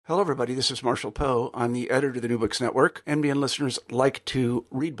Hello, everybody. This is Marshall Poe. I'm the editor of the New Books Network. NBN listeners like to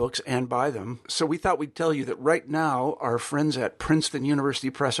read books and buy them. So we thought we'd tell you that right now, our friends at Princeton University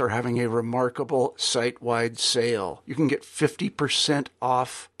Press are having a remarkable site-wide sale. You can get 50%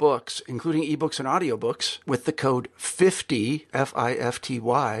 off books, including ebooks and audiobooks, with the code 50,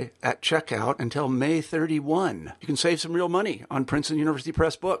 F-I-F-T-Y, at checkout until May 31. You can save some real money on Princeton University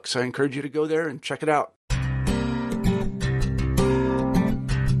Press books. I encourage you to go there and check it out.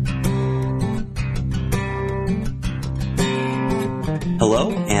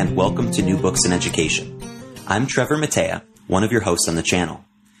 Hello, and welcome to New Books in Education. I'm Trevor Matea, one of your hosts on the channel.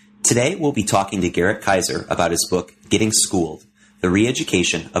 Today, we'll be talking to Garrett Kaiser about his book, Getting Schooled, The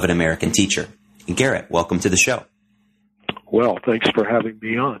Re-Education of an American Teacher. And Garrett, welcome to the show. Well, thanks for having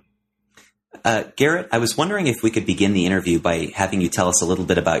me on. Garrett, I was wondering if we could begin the interview by having you tell us a little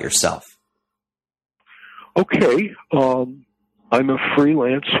bit about yourself. Okay. I'm a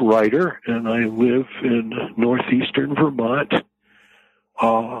freelance writer, and I live in northeastern Vermont.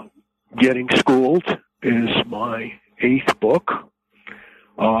 Getting Schooled is my 8th book.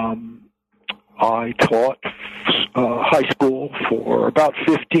 I taught high school for about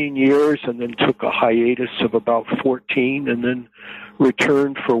 15 years and then took a hiatus of about 14 and then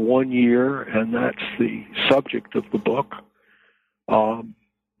returned for 1 year, and that's the subject of the book.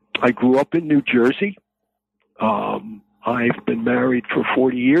 I grew up in New Jersey. I've been married for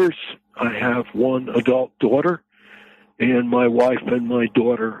 40 years. I have one adult daughter. And my wife and my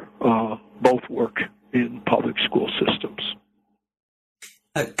daughter both work in public school systems.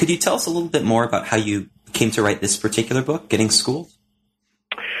 Could you tell us a little bit more about how you came to write this particular book, Getting Schooled?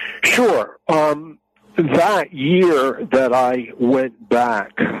 Sure. That year that I went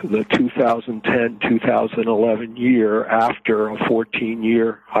back, the 2010-2011 year after a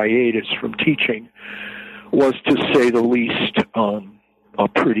 14-year hiatus from teaching, was, to say the least, a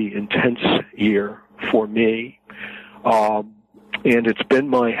pretty intense year for me. And it's been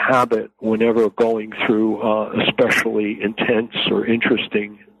my habit whenever going through especially intense or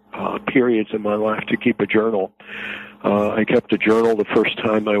interesting periods in my life to keep a journal. I kept a journal the first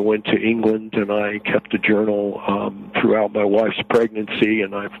time I went to England, and I kept a journal throughout my wife's pregnancy,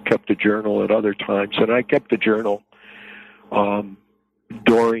 and I've kept a journal at other times. And I kept a journal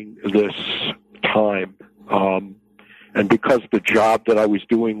during this time. And because the job that I was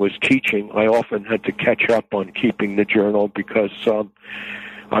doing was teaching, I often had to catch up on keeping the journal because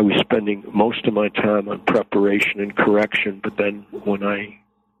I was spending most of my time on preparation and correction. But then when I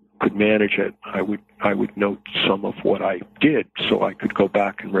could manage it, I would note some of what I did so I could go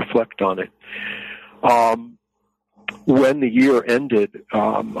back and reflect on it. When the year ended,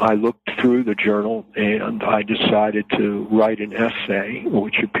 I looked through the journal and I decided to write an essay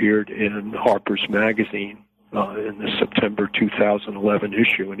which appeared in Harper's Magazine in the September 2011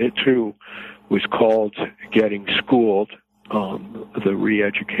 issue, and it too was called Getting Schooled, The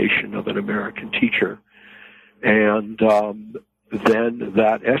Re-Education of an American Teacher. And then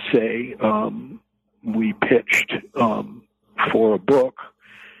that essay we pitched for a book,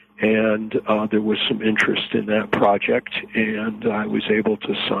 and there was some interest in that project, and I was able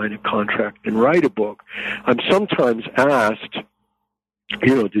to sign a contract and write a book. I'm sometimes asked,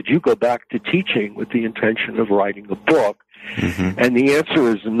 did you go back to teaching with the intention of writing a book? Mm-hmm. And the answer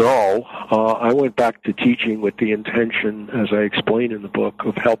is no. I went back to teaching with the intention, as I explain in the book,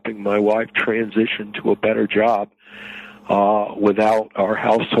 of helping my wife transition to a better job without our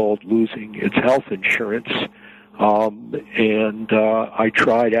household losing its health insurance. And I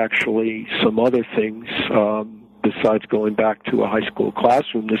tried actually some other things besides going back to a high school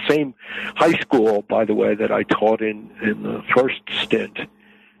classroom, the same high school, by the way, that I taught in the first stint.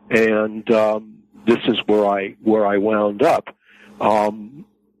 And this is where I wound up. I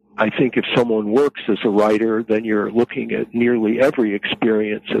think if someone works as a writer, then you're looking at nearly every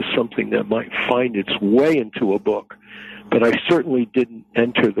experience as something that might find its way into a book. But I certainly didn't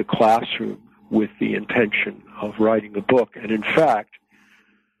enter the classroom with the intention of writing a book. And in fact,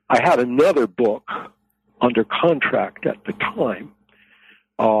 I had another book under contract at the time,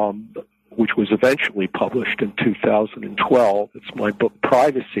 which was eventually published in 2012. It's my book,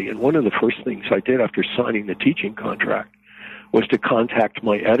 Privacy. And one of the first things I did after signing the teaching contract was to contact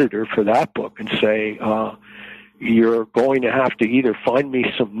my editor for that book and say, you're going to have to either find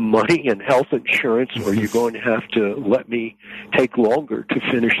me some money and health insurance, or you're going to have to let me take longer to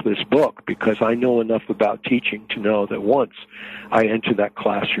finish this book, because I know enough about teaching to know that once I enter that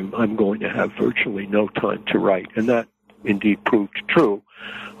classroom, I'm going to have virtually no time to write. And that indeed proved true.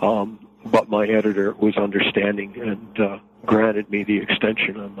 But my editor was understanding and granted me the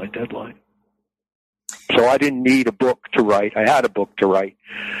extension on my deadline. So I didn't need a book to write. I had a book to write,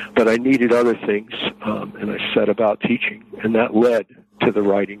 but I needed other things, and I set about teaching, and that led to the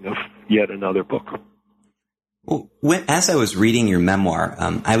writing of yet another book. Well, as I was reading your memoir,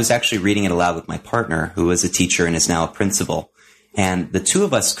 I was actually reading it aloud with my partner, who is a teacher and is now a principal. And the two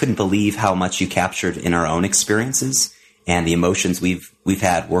of us couldn't believe how much you captured in our own experiences and the emotions we've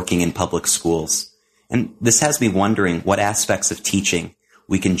had working in public schools. And this has me wondering what aspects of teaching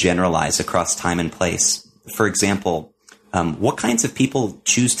we can generalize across time and place. For example, what kinds of people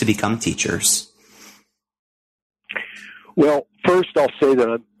choose to become teachers? Well, first I'll say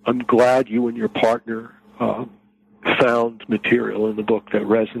that I'm glad you and your partner found material in the book that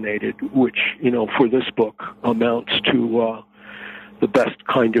resonated, which, for this book amounts to the best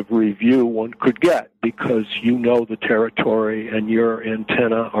kind of review one could get, because the territory and your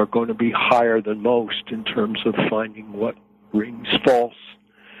antenna are going to be higher than most in terms of finding what rings false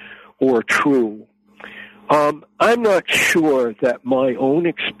or true. I'm not sure that my own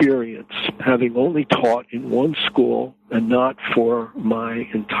experience, having only taught in one school and not for my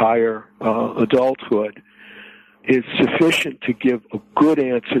entire adulthood, is sufficient to give a good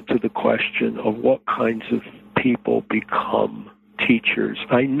answer to the question of what kinds of people become teachers.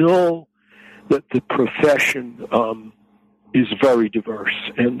 I know that the profession is very diverse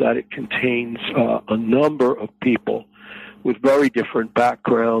and that it contains a number of people with very different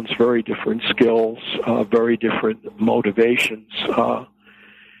backgrounds, very different skills, very different motivations.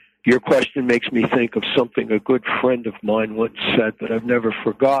 Your question makes me think of something a good friend of mine once said that I've never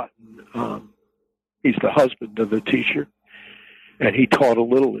forgotten. He's the husband of a teacher, and he taught a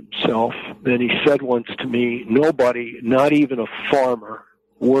little himself. And he said once to me, nobody, not even a farmer,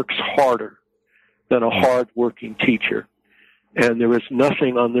 works harder than a hard-working teacher. And there is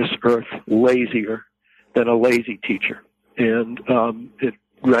nothing on this earth lazier than a lazy teacher. And it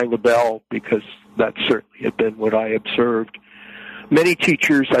rang a bell because that certainly had been what I observed. Many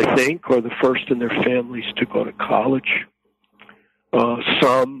teachers, I think, are the first in their families to go to college.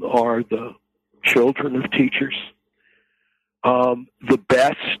 Some are the children of teachers. The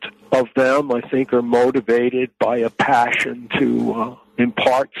best of them, I think, are motivated by a passion to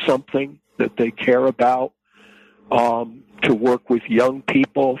impart something that they care about, to work with young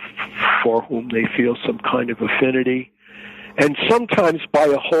people for whom they feel some kind of affinity, and sometimes by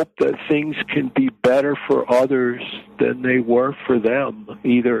a hope that things can be better for others than they were for them,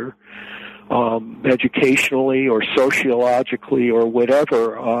 either educationally or sociologically or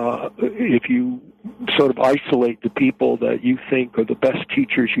whatever. If you sort of isolate the people that you think are the best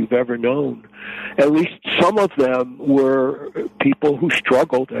teachers you've ever known, at least some of them were people who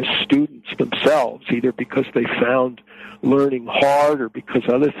struggled as students themselves, either because they found learning hard or because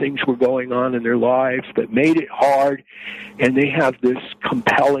other things were going on in their lives that made it hard, and they have this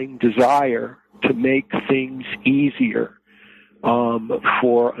compelling desire to make things easier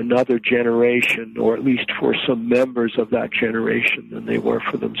for another generation, or at least for some members of that generation, than they were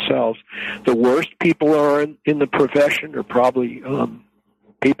for themselves. The worst people are in the profession are probably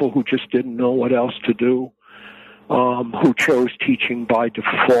people who just didn't know what else to do, who chose teaching by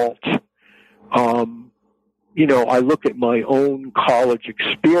default. I look at my own college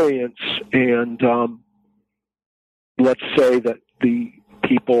experience, and let's say that the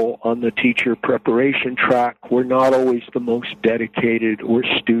people on the teacher preparation track were not always the most dedicated or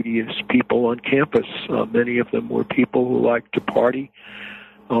studious people on campus. Many of them were people who liked to party,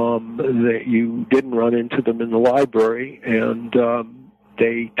 that you didn't run into them in the library, and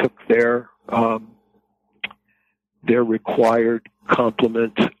they took their required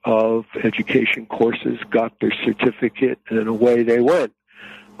complement of education courses, got their certificate, and away they went.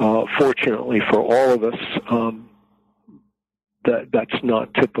 Fortunately for all of us, that's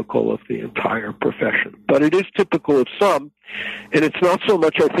not typical of the entire profession. But it is typical of some, and it's not so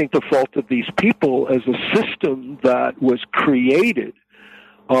much, I think, the fault of these people as a system that was created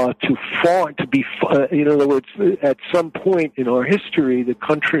to be, in other words, at some point in our history, the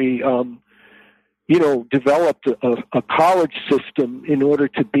country, developed a college system in order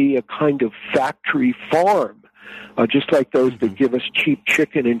to be a kind of factory farm, just like those that give us cheap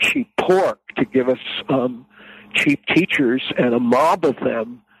chicken and cheap pork, to give us cheap teachers and a mob of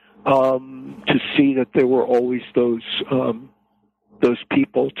them, to see that there were always those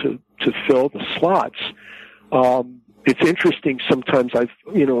people to fill the slots. It's interesting. Sometimes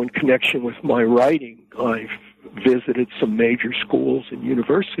in connection with my writing, I've visited some major schools and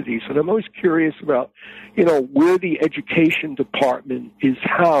universities, and I'm always curious about, where the education department is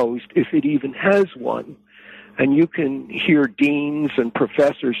housed, if it even has one, and you can hear deans and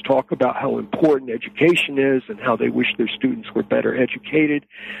professors talk about how important education is and how they wish their students were better educated,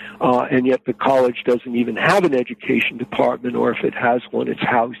 and yet the college doesn't even have an education department, or if it has one, it's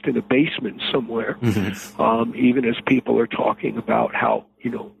housed in a basement somewhere. Mm-hmm. Even as people are talking about how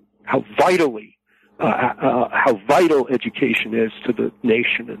vital education is to the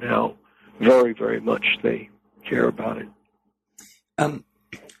nation and how very, very much they care about it.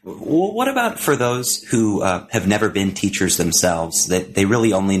 What about for those who have never been teachers themselves, that they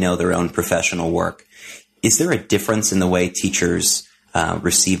really only know their own professional work? Is there a difference in the way teachers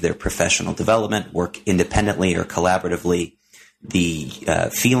receive their professional development, work independently or collaboratively,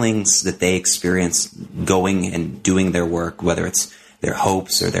 the feelings that they experience going and doing their work, whether it's their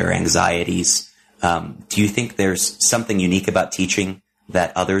hopes or their anxieties? Do you think there's something unique about teaching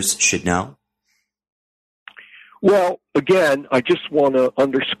that others should know? Well, again, I just want to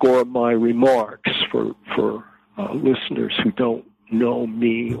underscore my remarks for listeners who don't know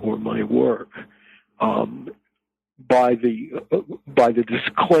me or my work by the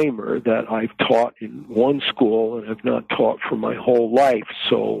disclaimer that I've taught in one school and have not taught for my whole life.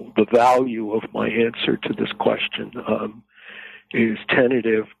 So the value of my answer to this question is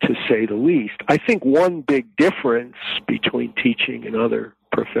tentative, to say the least. I think one big difference between teaching and other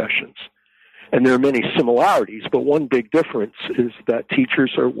professions, and there are many similarities, but one big difference is that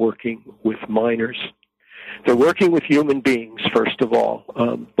teachers are working with minors. They're working with human beings, first of all.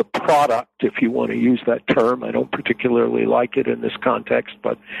 The product, if you want to use that term, I don't particularly like it in this context,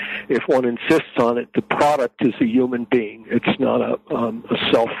 but if one insists on it, the product is a human being. It's not a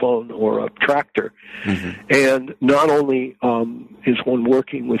cell phone or a tractor. Mm-hmm. And not only is one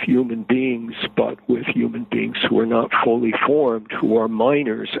working with human beings, but with human beings who are not fully formed, who are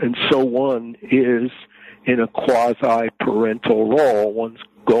minors, and so one is in a quasi-parental role. One's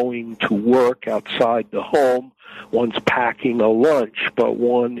going to work outside the home, one's packing a lunch, but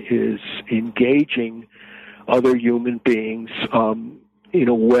one is engaging other human beings in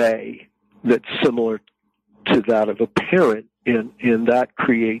a way that's similar to that of a parent, and that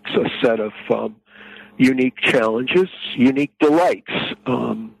creates a set of unique challenges, unique delights,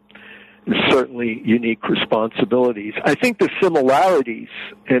 and certainly unique responsibilities. I think the similarities,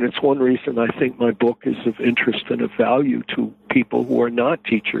 and it's one reason I think my book is of interest and of value to people who are not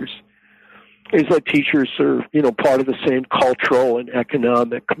teachers, is that teachers are, part of the same cultural and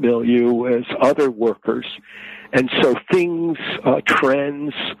economic milieu as other workers. And so things,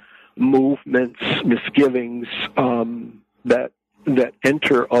 trends, movements, misgivings that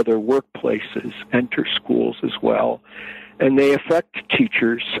enter other workplaces, enter schools as well. And they affect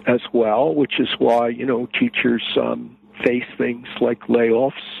teachers as well, which is why, teachers face things like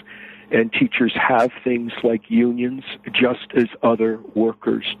layoffs, and teachers have things like unions, just as other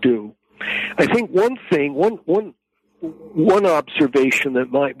workers do. I think one observation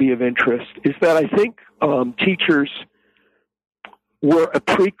that might be of interest is that I think teachers were a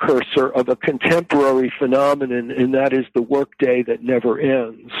precursor of a contemporary phenomenon, and that is the workday that never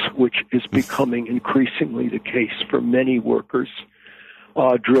ends, which is becoming increasingly the case for many workers,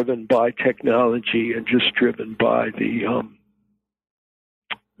 driven by technology and just driven by the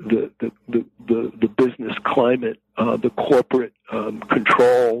business climate, the corporate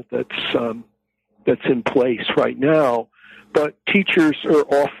control that's in place right now. But teachers are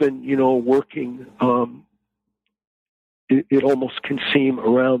often, working. It almost can seem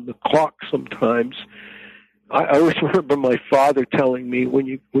around the clock sometimes. I always remember my father telling me, when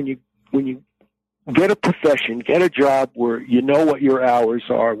you get a profession, get a job where you know what your hours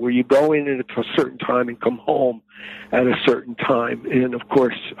are, where you go in at a certain time and come home at a certain time. And of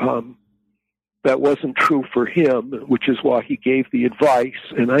course, that wasn't true for him, which is why he gave the advice,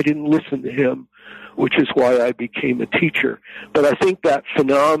 and I didn't listen to him, which is why I became a teacher. But I think that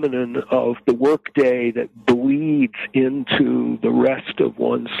phenomenon of the workday that bleeds into the rest of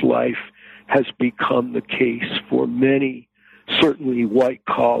one's life has become the case for many, certainly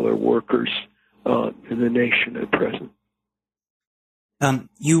white-collar workers in the nation at present.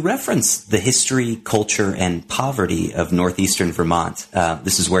 You reference the history, culture, and poverty of northeastern Vermont.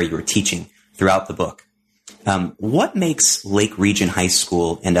 This is where you were teaching throughout the book. What makes Lake Region High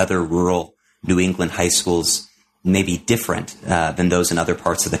School and other rural New England high schools maybe different than those in other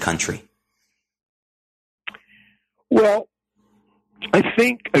parts of the country? Well, I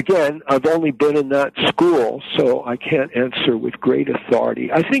think, again, I've only been in that school, so I can't answer with great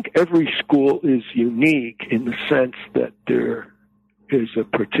authority. I think every school is unique in the sense that there is a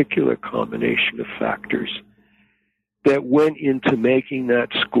particular combination of factors that went into making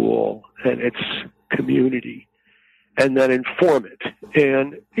that school and its community and then inform it.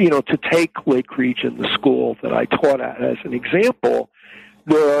 And, to take Lake Region, the school that I taught at, as an example,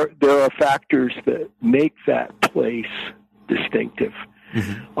 there are factors that make that place distinctive.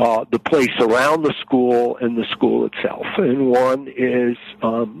 Mm-hmm. The place around the school and the school itself. And one is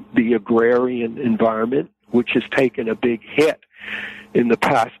the agrarian environment, which has taken a big hit in the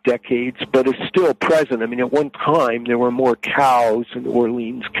past decades, but is still present. I mean, at one time, there were more cows in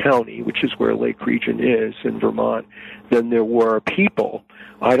Orleans County, which is where Lake Region is in Vermont, than there were people.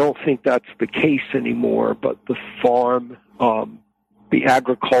 I don't think that's the case anymore, but the farm, the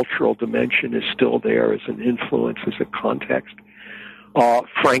agricultural dimension is still there as an influence, as a context.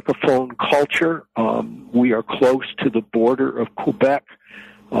 Francophone culture. We are close to the border of Quebec.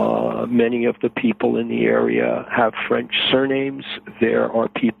 Many of the people in the area have French surnames. There are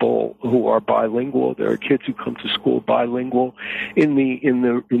people who are bilingual. There are kids who come to school bilingual. In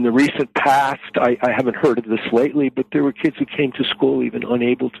the recent past, I haven't heard of this lately, but there were kids who came to school even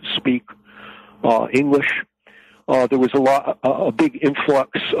unable to speak English. There was a big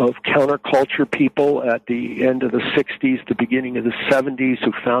influx of counterculture people at the end of the 60s, the beginning of the 70s,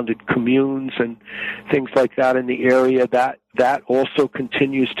 who founded communes and things like that in the area. That also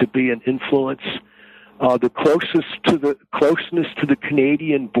continues to be an influence. The closeness to the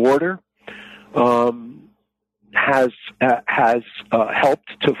Canadian border has helped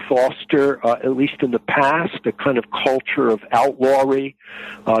to foster, at least in the past, a kind of culture of outlawry.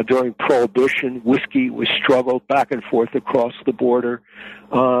 During Prohibition, whiskey was struggled back and forth across the border.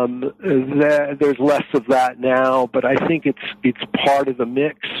 There's less of that now, but I think it's part of the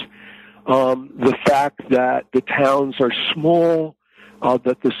mix. The fact that the towns are small,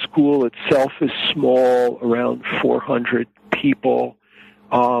 that the school itself is small, around 400 people,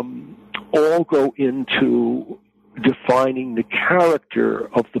 all go into defining the character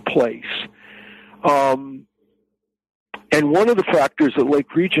of the place. And one of the factors at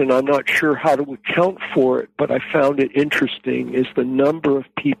Lake Region, I'm not sure how to account for it, but I found it interesting, is the number of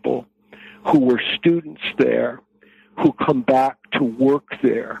people who were students there, who come back to work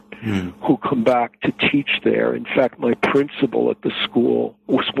there, who come back to teach there. In fact, my principal at the school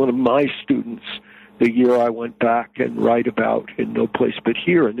was one of my students the year I went back and write about in No Place But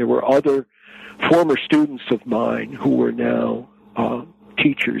Here. And there were other former students of mine who were now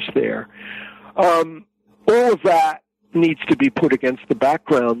teachers there. All of that needs to be put against the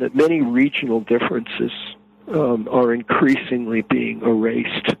background that many regional differences are increasingly being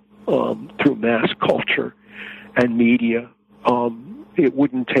erased through mass culture and media. It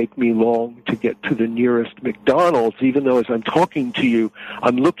wouldn't take me long to get to the nearest McDonald's, even though as I'm talking to you,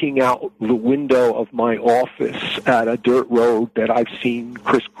 I'm looking out the window of my office at a dirt road that I've seen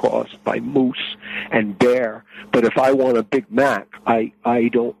crisscrossed by moose and bear. But if I want a Big Mac, I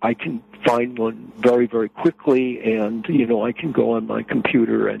can find one very, very quickly, and I can go on my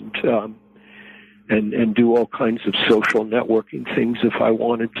computer and do all kinds of social networking things if I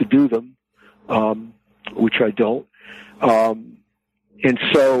wanted to do them, which I don't. And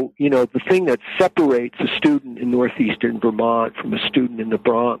so, the thing that separates a student in northeastern Vermont from a student in the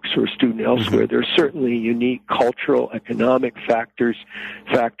Bronx or a student elsewhere, there are certainly unique cultural, economic factors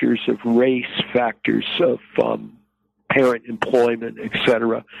of race, factors of parent employment,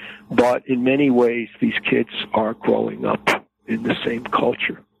 etc. But in many ways, these kids are growing up in the same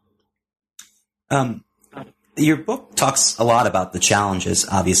culture. Your book talks a lot about the challenges,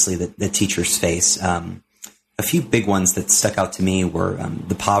 obviously, that teachers face. A few big ones that stuck out to me were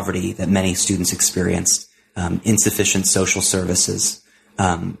the poverty that many students experienced, insufficient social services,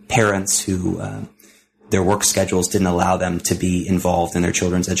 parents who their work schedules didn't allow them to be involved in their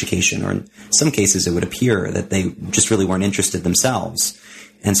children's education, or in some cases it would appear that they just really weren't interested themselves.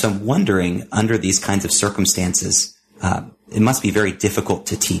 And so I'm wondering, under these kinds of circumstances, it must be very difficult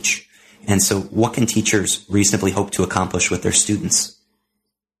to teach. And so what can teachers reasonably hope to accomplish with their students?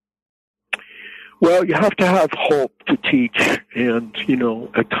 Well, you have to have hope to teach, and,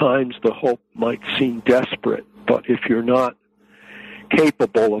 at times the hope might seem desperate, but if you're not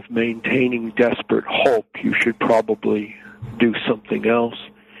capable of maintaining desperate hope, you should probably do something else.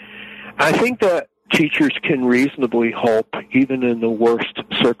 I think that teachers can reasonably hope even in the worst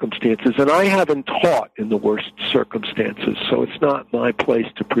circumstances, and I haven't taught in the worst circumstances, so it's not my place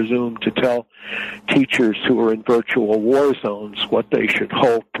to presume to tell teachers who are in virtual war zones what they should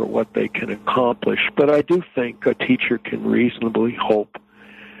hope or what they can accomplish. But I do think a teacher can reasonably hope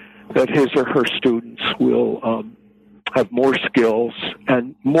that his or her students will have more skills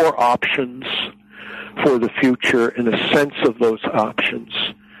and more options for the future, and a sense of those options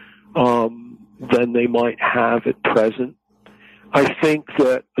than they might have at present. I think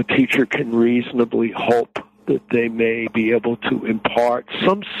that a teacher can reasonably hope that they may be able to impart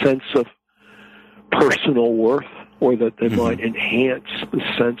some sense of personal worth, or that they might enhance the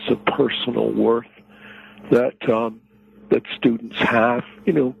sense of personal worth that that students have.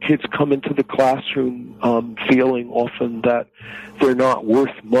 You know, kids come into the classroom feeling often that they're not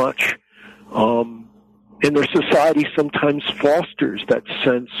worth much, and their society sometimes fosters that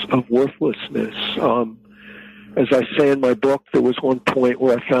sense of worthlessness. As I say in my book, there was one point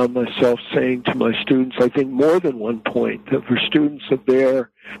where I found myself saying to my students, I think more than one point, that for students of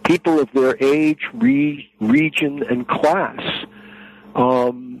people of their age, region, and class,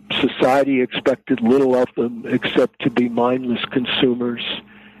 society expected little of them except to be mindless consumers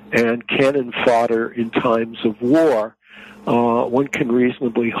and cannon fodder in times of war. One can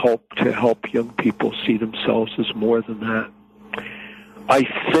reasonably hope to help young people see themselves as more than that. I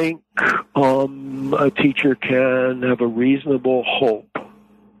think a teacher can have a reasonable hope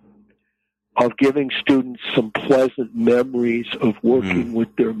of giving students some pleasant memories of working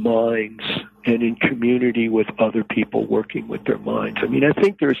with their minds and in community with other people working with their minds. I mean, I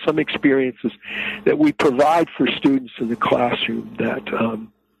think there are some experiences that we provide for students in the classroom that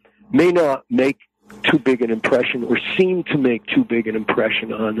may not make too big an impression or seem to make too big an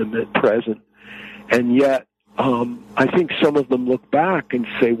impression on them at present, and yet I think some of them look back and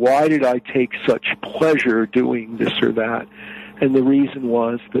say, why did I take such pleasure doing this or that? And the reason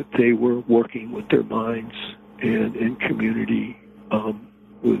was that they were working with their minds and in community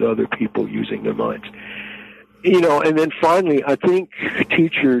with other people using their minds. You know, and then finally, I think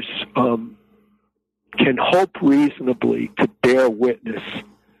teachers can hope reasonably to bear witness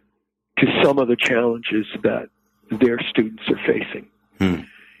to some of the challenges that their students are facing.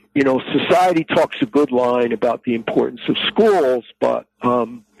 You know, society talks a good line about the importance of schools, but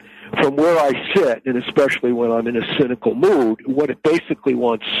from where I sit, and especially when I'm in a cynical mood, what it basically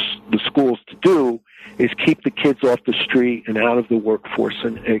wants the schools to do is keep the kids off the street and out of the workforce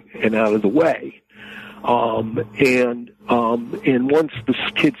and out of the way. And once the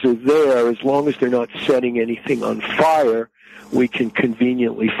kids are there, as long as they're not setting anything on fire, we can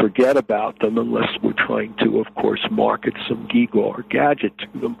conveniently forget about them unless we're trying to, of course, market some gewgaw or gadget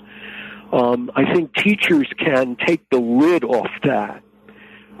to them. I think teachers can take the lid off that.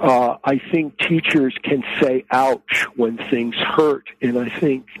 I think teachers can say ouch when things hurt, and I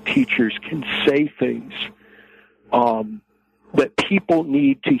think teachers can say things that people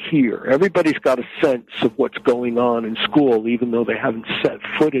need to hear. Everybody's got a sense of what's going on in school, even though they haven't set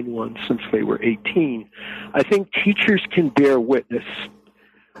foot in one since they were 18. I think teachers can bear witness.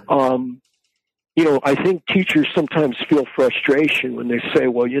 You know, I think teachers sometimes feel frustration when they say,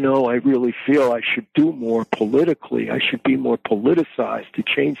 well, you know, I really feel I should do more politically. I should be more politicized to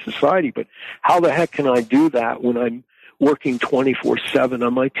change society. But how the heck can I do that when I'm working 24/7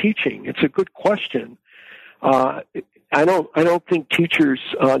 on my teaching? It's a good question. I don't think teachers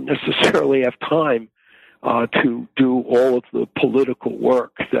necessarily have time to do all of the political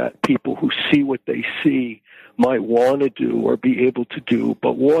work that people who see what they see might want to do or be able to do.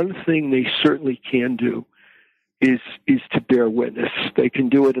 But one thing they certainly can do is to bear witness. They can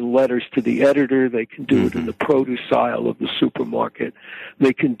do it in letters to the editor. They can do it in the produce aisle of the supermarket.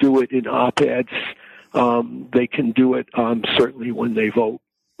 They can do it in op-eds. They can do it certainly when they vote.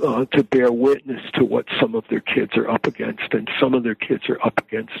 To bear witness to what some of their kids are up against, and some of their kids are up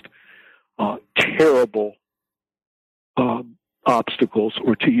against terrible obstacles,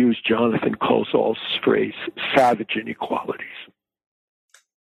 or to use Jonathan Kozol's phrase, savage inequalities.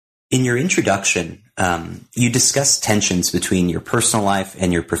 In your introduction, you discuss tensions between your personal life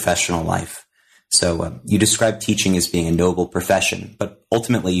and your professional life. So you describe teaching as being a noble profession, but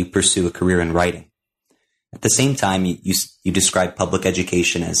ultimately you pursue a career in writing. At the same time, you describe public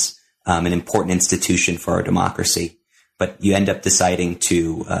education as an important institution for our democracy, but you end up deciding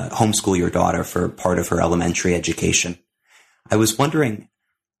to homeschool your daughter for part of her elementary education. I was wondering,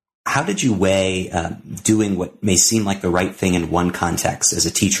 how did you weigh doing what may seem like the right thing in one context as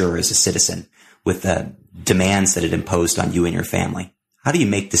a teacher or as a citizen with the demands that it imposed on you and your family? How do you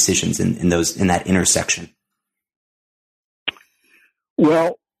make decisions in that intersection?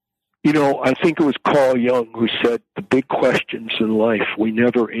 Well, you know, I think it was Carl Jung who said the big questions in life we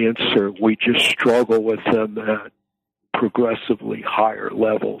never answer. We just struggle with them at progressively higher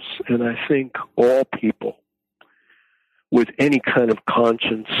levels. And I think all people with any kind of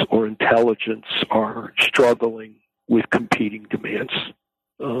conscience or intelligence are struggling with competing demands.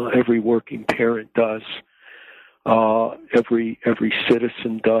 Every working parent does. Every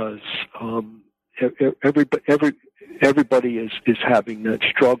citizen does. Everybody is having that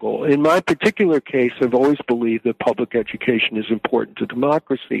struggle. In my particular case, I've always believed that public education is important to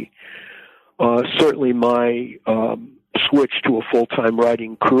democracy. certainly my switch to a full-time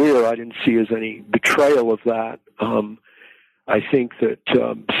writing career, I didn't see as any betrayal of that. I think that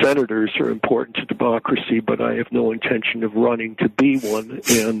senators are important to democracy, but I have no intention of running to be one.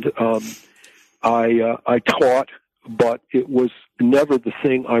 And I taught, but it was never the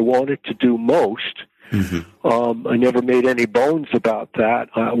thing I wanted to do most. Mm-hmm. I never made any bones about that.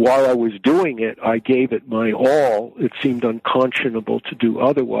 While I was doing it, I gave it my all. It seemed unconscionable to do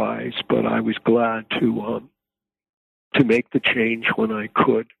otherwise, but I was glad to make the change when I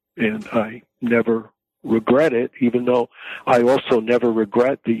could, and I never regret it, even though I also never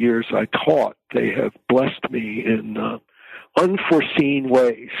regret the years I taught. They have blessed me in unforeseen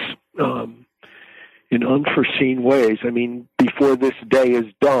ways. I mean, before this day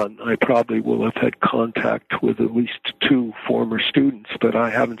is done, I probably will have had contact with at least 2 former students that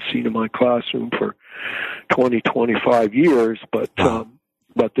I haven't seen in my classroom for 20, 25 years, but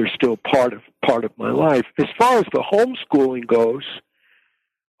they're still part of my life. As far as the homeschooling goes,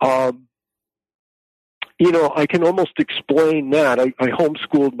 I can almost explain that. I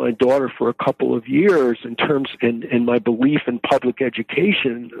homeschooled my daughter for a couple of years in my belief in public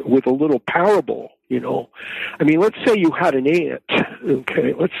education with a little parable, I mean, let's say you had an aunt,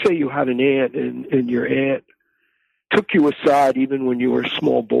 okay? Let's say you had an aunt and your aunt took you aside even when you were a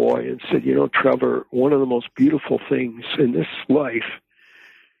small boy and said, Trevor, one of the most beautiful things in this life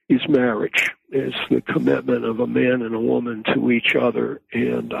is marriage, is the commitment of a man and a woman to each other.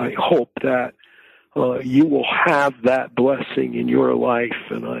 And I hope that you will have that blessing in your life,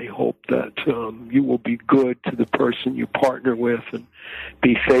 and I hope that you will be good to the person you partner with and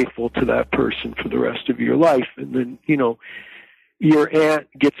be faithful to that person for the rest of your life. And then, your aunt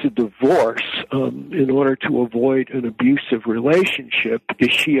gets a divorce in order to avoid an abusive relationship.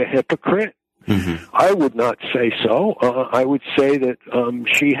 Is she a hypocrite? Mm-hmm. I would not say so. I would say that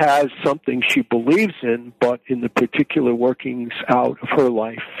she has something she believes in, but in the particular workings out of her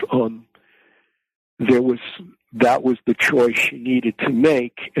life, that was the choice she needed to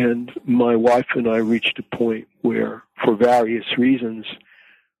make, and my wife and I reached a point where, for various reasons,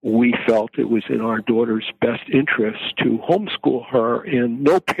 we felt it was in our daughter's best interest to homeschool her, and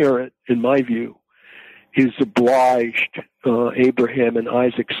no parent, in my view, is obliged, Abraham and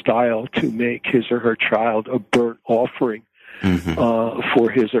Isaac style, to make his or her child a burnt offering for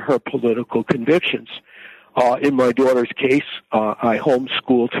his or her political convictions. In my daughter's case, I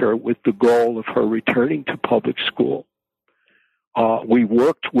homeschooled her with the goal of her returning to public school. We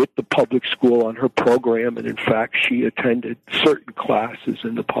worked with the public school on her program, and in fact, she attended certain classes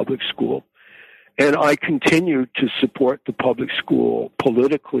in the public school. And I continued to support the public school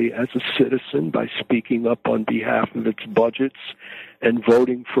politically as a citizen by speaking up on behalf of its budgets and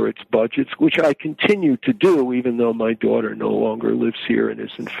voting for its budgets, which I continue to do, even though my daughter no longer lives here and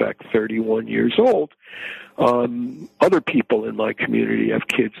is in fact 31 years old. Other people in my community have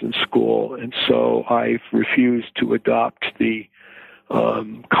kids in school, and so I've refused to adopt the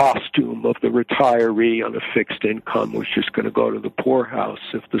costume of the retiree on a fixed income who's just going to go to the poorhouse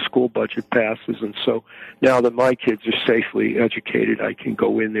if the school budget passes. And so now that my kids are safely educated, I can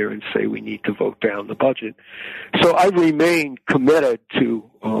go in there and say we need to vote down the budget. So I've remained committed to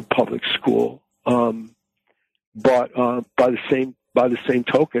public school, but by the same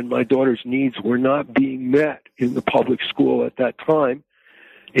token, my daughter's needs were not being met in the public school at that time,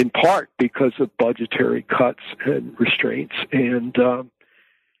 in part because of budgetary cuts and restraints. And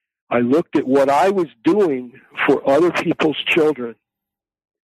I looked at what I was doing for other people's children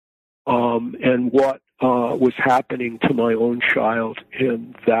and what was happening to my own child,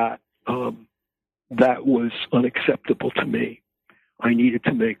 and that was unacceptable to me. I needed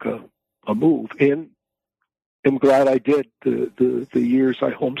to make a move, and I'm glad I did. The years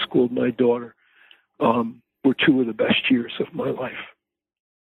I homeschooled my daughter were 2 of the best years of my life.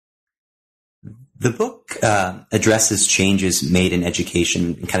 The book addresses changes made in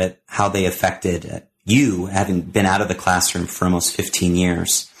education and kind of how they affected you, having been out of the classroom for almost 15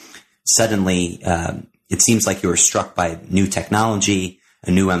 years. Suddenly, it seems like you were struck by new technology, a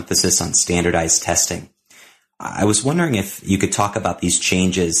new emphasis on standardized testing. I was wondering if you could talk about these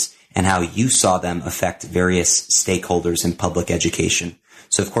changes and how you saw them affect various stakeholders in public education.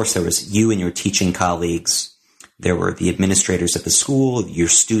 So, of course, there was you and your teaching colleagues. There were the administrators at the school, your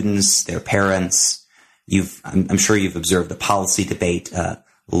students, their parents. I'm sure you've observed the policy debate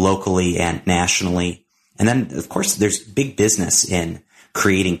locally and nationally. And then, of course, there's big business in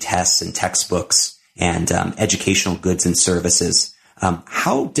creating tests and textbooks and educational goods and services.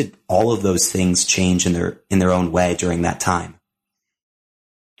 How did all of those things change in their own way during that time?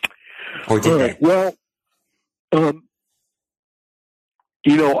 Or did they? Well,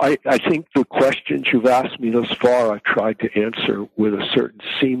 I think the questions you've asked me thus far, I've tried to answer with a certain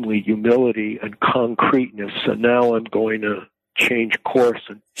seemly humility and concreteness, and now I'm going to change course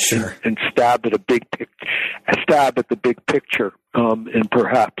and stab at the big picture, and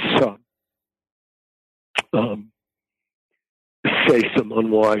perhaps say some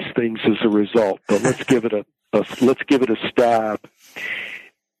unwise things as a result. But let's give it a stab.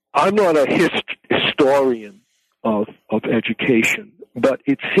 I'm not a historian of education, but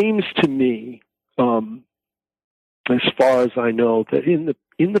it seems to me, as far as I know, that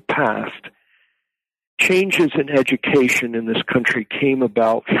in the past, changes in education in this country came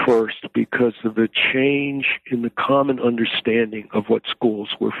about first because of a change in the common understanding of what schools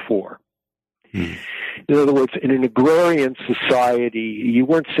were for. In other words, in an agrarian society, you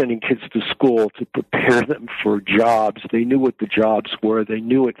weren't sending kids to school to prepare them for jobs. They knew what the jobs were. They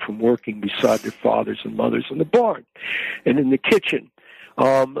knew it from working beside their fathers and mothers in the barn and in the kitchen.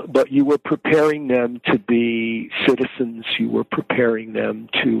 But you were preparing them to be citizens. You were preparing them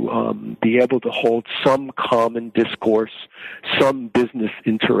to be able to hold some common discourse, some business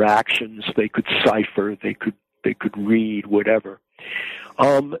interactions. They could cipher. They could read, whatever.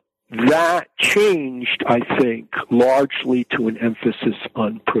 That changed, I think, largely to an emphasis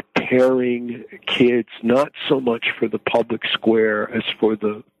on preparing kids, not so much for the public square as for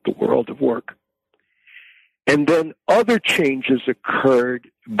the world of work. And then other changes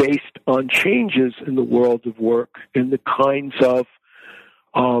occurred based on changes in the world of work and the kinds of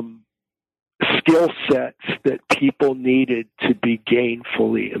skill sets that people needed to be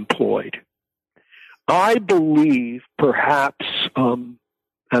gainfully employed. I believe, perhaps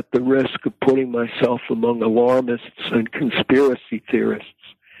at the risk of putting myself among alarmists and conspiracy theorists,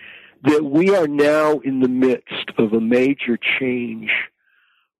 that we are now in the midst of a major change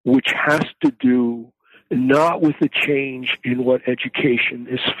which has to do not with a change in what education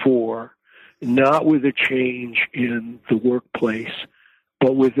is for, not with a change in the workplace,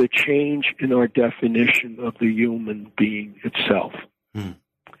 but with a change in our definition of the human being itself.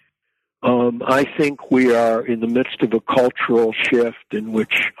 I think we are in the midst of a cultural shift in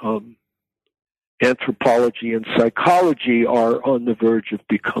which anthropology and psychology are on the verge of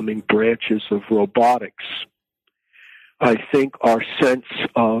becoming branches of robotics. I think our sense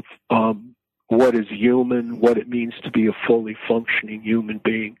of what is human, what it means to be a fully functioning human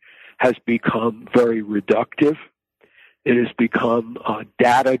being, has become very reductive. It has become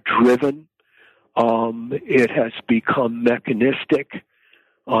data-driven. It has become mechanistic.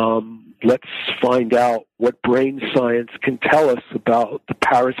 Let's find out what brain science can tell us about the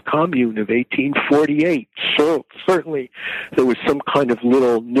Paris Commune of 1848. So certainly there was some kind of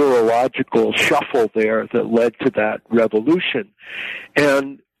little neurological shuffle there that led to that revolution.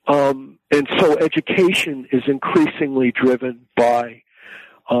 And so education is increasingly driven by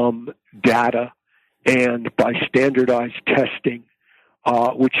data and by standardized testing,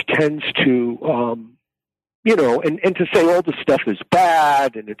 which tends to and to say all the stuff is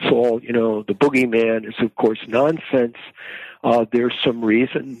bad and it's all, the boogeyman is, of course, nonsense. There's some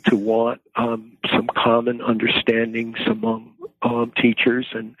reason to want some common understandings among teachers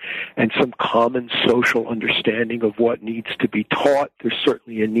and some common social understanding of what needs to be taught. There's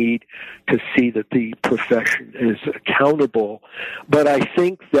certainly a need to see that the profession is accountable. But I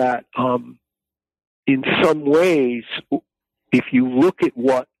think that in some ways, if you look at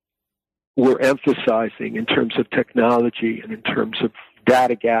what we're emphasizing in terms of technology and in terms of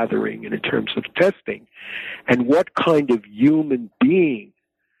data gathering and in terms of testing, and what kind of human being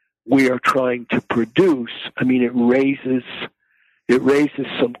we are trying to produce, it raises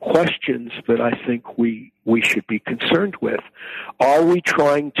some questions that I think we should be concerned with. Are we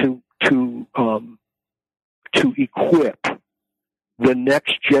trying to equip the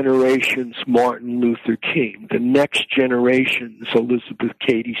next generation's Martin Luther King, the next generation's Elizabeth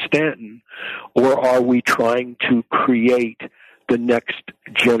Cady Stanton, or are we trying to create the next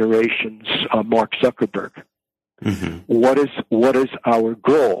generation's Mark Zuckerberg? Mm-hmm. What is our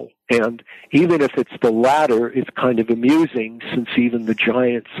goal? And even if it's the latter, it's kind of amusing, since even the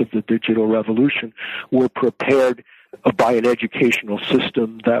giants of the digital revolution were prepared by an educational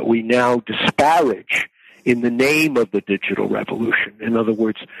system that we now disparage in the name of the digital revolution. In other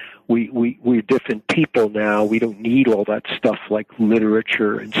words, we're different people now. We don't need all that stuff like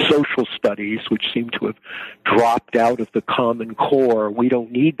literature and social studies, which seem to have dropped out of the Common Core. We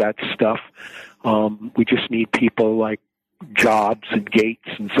don't need that stuff. We just need people like Jobs and Gates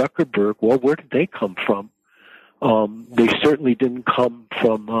and Zuckerberg. Well, where did they come from? They certainly didn't come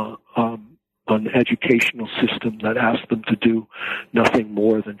from an educational system that asked them to do nothing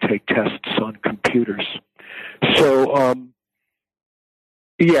more than take tests on computers. So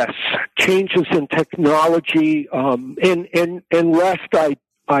Yes, changes in technology, and lest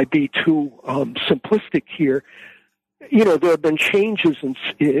I be too simplistic here, there have been changes in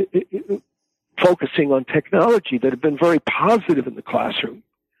focusing on technology that have been very positive in the classroom,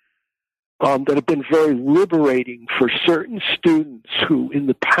 that have been very liberating for certain students who in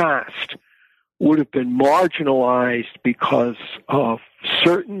the past would have been marginalized because of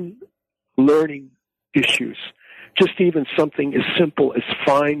certain learning issues. Just even something as simple as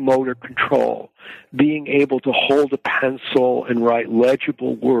fine motor control, being able to hold a pencil and write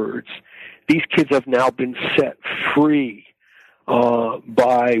legible words. These kids have now been set free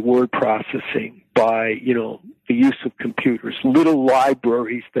by word processing, by, the use of computers. Little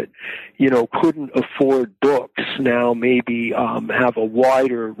libraries that, couldn't afford books now maybe have a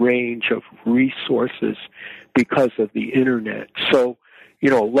wider range of resources because of the internet. So,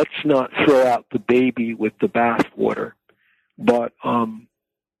 let's not throw out the baby with the bathwater. But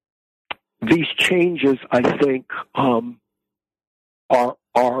these changes, I think, are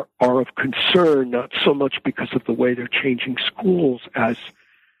of concern, not so much because of the way they're changing schools as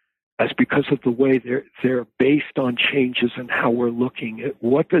because of the way they're based on changes in how we're looking at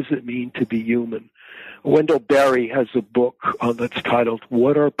what does it mean to be human. Wendell Berry has a book that's titled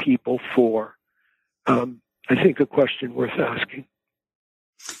 "What Are People For?" I think a question worth asking.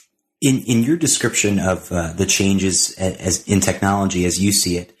 In your description of the changes as in technology as you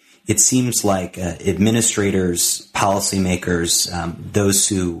see it, it seems like administrators, policymakers, those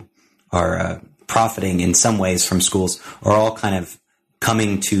who are profiting in some ways from schools are all kind of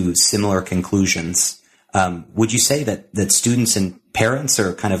coming to similar conclusions. Would you say that students and parents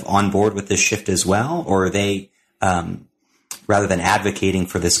are kind of on board with this shift as well? Or are they, rather than advocating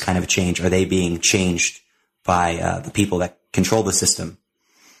for this kind of change, are they being changed by the people that control the system?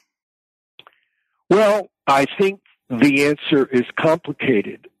 Well, I think the answer is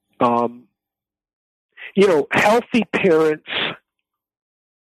complicated. Healthy parents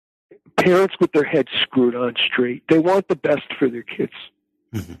with their heads screwed on straight, they want the best for their kids.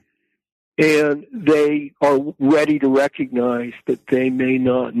 Mm-hmm. And they are ready to recognize that they may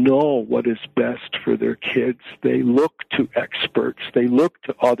not know what is best for their kids. They look to experts. They look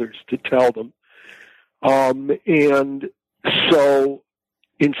to others to tell them. And so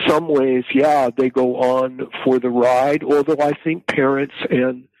in some ways, they go on for the ride, although I think parents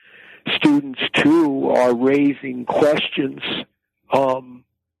and students, too, are raising questions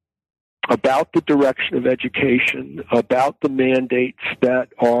about the direction of education, about the mandates that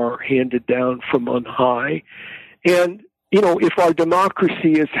are handed down from on high. And, if our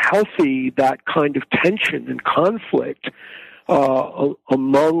democracy is healthy, that kind of tension and conflict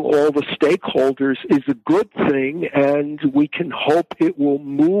among all the stakeholders is a good thing, and we can hope it will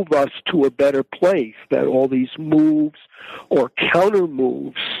move us to a better place, that all these moves or counter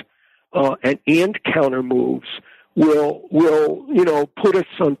moves and counter moves will put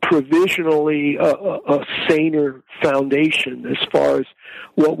us on provisionally a saner foundation as far as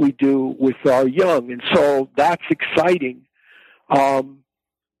what we do with our young. And so that's exciting.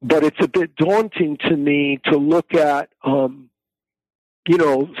 But it's a bit daunting to me to look at,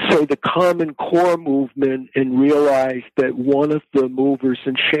 say the Common Core movement and realize that one of the movers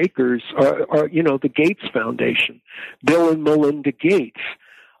and shakers are the Gates Foundation, Bill and Melinda Gates.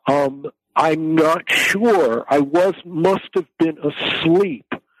 I'm not sure. I must have been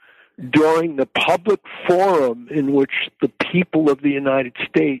asleep during the public forum in which the people of the United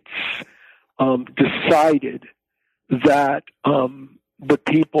States decided that the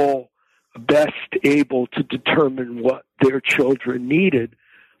people best able to determine what their children needed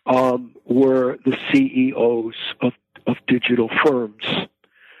were the CEOs of digital firms.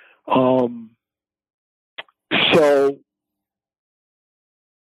 So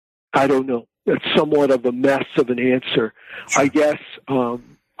I don't know. It's somewhat of a mess of an answer. Sure. I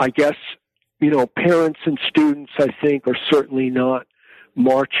guess, parents and students, I think, are certainly not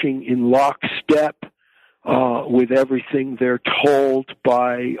marching in lockstep with everything they're told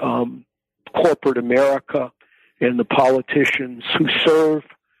by corporate America and the politicians who serve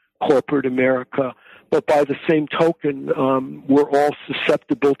corporate America. But by the same token, we're all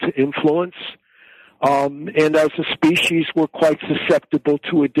susceptible to influence. And as a species, we're quite susceptible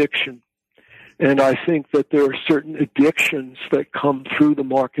to addiction. And I think that there are certain addictions that come through the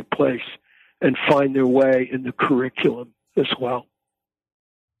marketplace and find their way in the curriculum as well.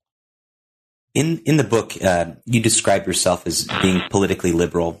 In the book, you describe yourself as being politically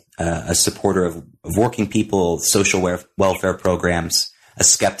liberal, a supporter of working people, social welfare programs, a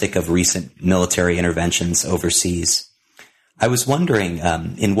skeptic of recent military interventions overseas. I was wondering,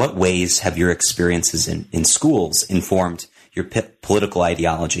 in what ways have your experiences in schools informed your political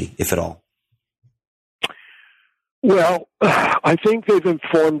ideology, if at all? Well, I think they've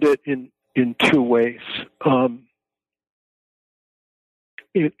informed it in two ways. And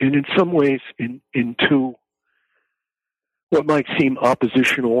in some ways, in two what might seem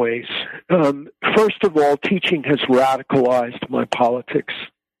oppositional ways. First of all, teaching has radicalized my politics.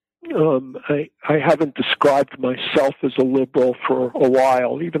 I haven't described myself as a liberal for a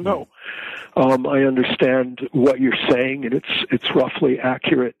while, even though I understand what you're saying, and it's roughly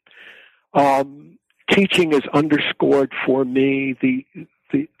accurate. Teaching has underscored for me the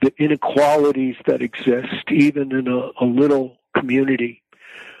inequalities that exist, even in a little community.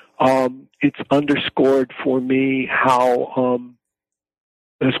 It's underscored for me how,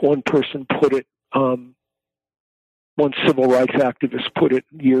 as one person put it, one civil rights activist put it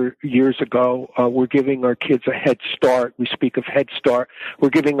years ago, we're giving our kids a head start. We speak of head start. We're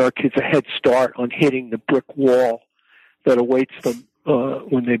giving our kids a head start on hitting the brick wall that awaits them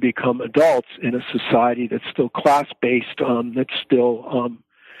when they become adults in a society that's still class-based, that's still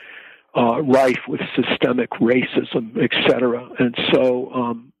rife with systemic racism, etc. And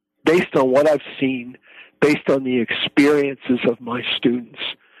so, based on what I've seen, based on the experiences of my students,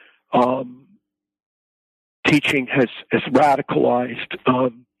 teaching has radicalized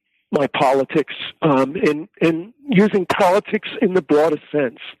my politics, and using politics in the broadest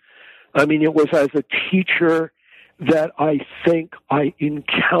sense. I mean, it was as a teacher that I think I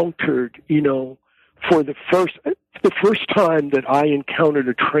encountered, for the first time that I encountered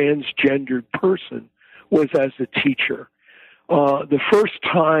a transgendered person was as a teacher. The first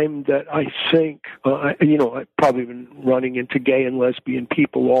time that I think, I've probably been running into gay and lesbian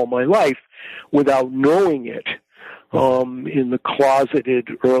people all my life without knowing it, in the closeted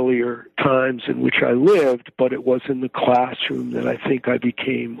earlier times in which I lived, but it was in the classroom that I think I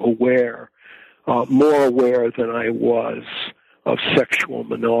became aware, more aware than I was of sexual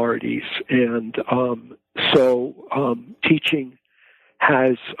minorities. And so teaching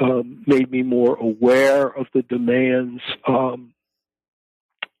has made me more aware of the demands of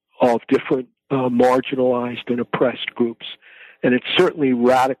different marginalized and oppressed groups. And it certainly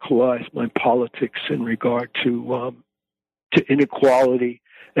radicalized my politics in regard to inequality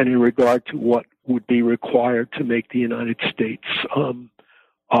and in regard to what would be required to make the United States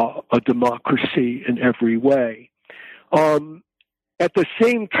a democracy in every way. At the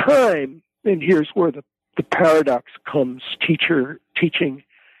same time, and here's where the paradox comes, teaching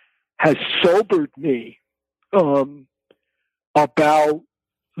has sobered me about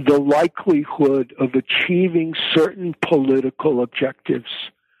the likelihood of achieving certain political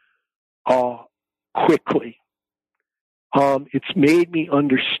objectives quickly. It's made me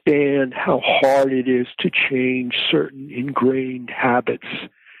understand how hard it is to change certain ingrained habits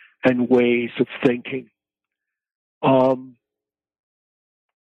and ways of thinking.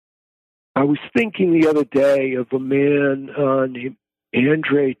 I was thinking the other day of a man named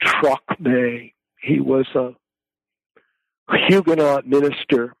André Trocmé. He was a Huguenot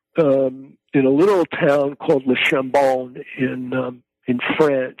minister in a little town called Le Chambon in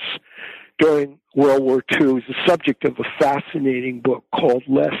France during World War II. He was the subject of a fascinating book called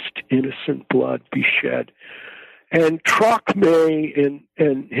Lest Innocent Blood Be Shed. And Trocmé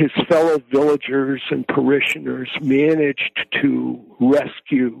and his fellow villagers and parishioners managed to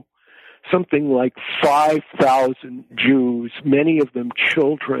rescue something like 5,000 Jews, many of them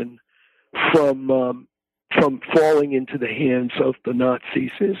children, from falling into the hands of the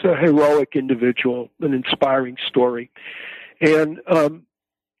Nazis. He's a heroic individual, an inspiring story. And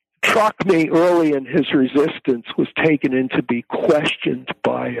Trocmé, early in his resistance, was taken in to be questioned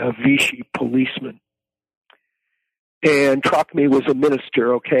by a Vichy policeman. And Trocmé was a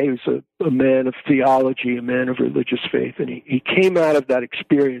minister, okay? He was a man of theology, a man of religious faith. And he came out of that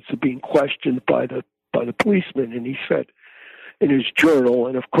experience of being questioned by the policeman, and he said in his journal,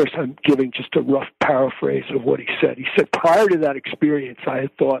 and of course I'm giving just a rough paraphrase of what he said. He said, prior to that experience, I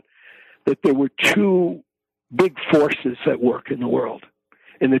had thought that there were two big forces at work in the world.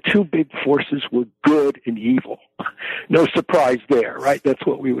 And the two big forces were good and evil. No surprise there, right? That's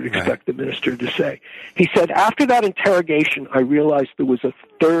what we would expect the minister to say. He said, after that interrogation, I realized there was a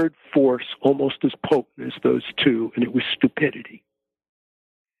third force almost as potent as those two, and it was stupidity.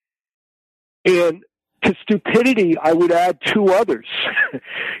 And to stupidity, I would add two others.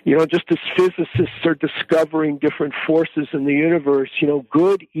 Just as physicists are discovering different forces in the universe,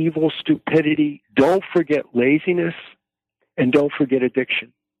 good, evil, stupidity. Don't forget laziness. And don't forget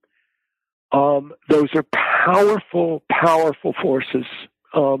addiction. Those are powerful, powerful forces,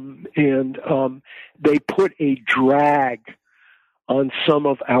 and they put a drag on some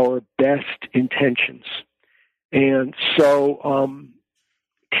of our best intentions. And so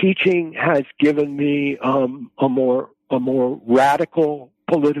teaching has given me a more radical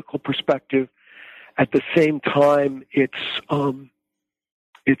political perspective. At the same time, it's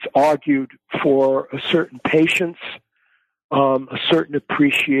argued for a certain patience, a certain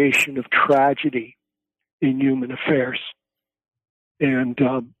appreciation of tragedy in human affairs. And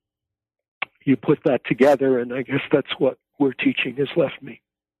you put that together, and I guess that's what where teaching has left me.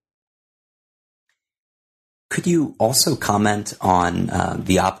 Could you also comment on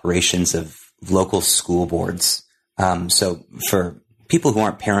the operations of local school boards? So for people who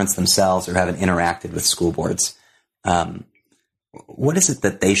aren't parents themselves or haven't interacted with school boards, what is it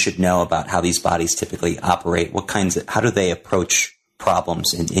that they should know about how these bodies typically operate? How do they approach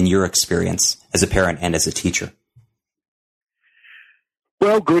problems in your experience as a parent and as a teacher?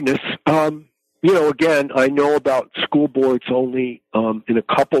 Well, goodness. Again, I know about school boards only in a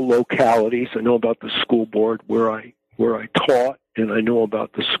couple localities. I know about the school board where I taught, and I know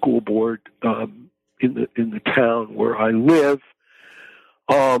about the school board in the town where I live.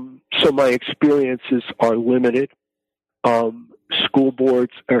 So my experiences are limited. School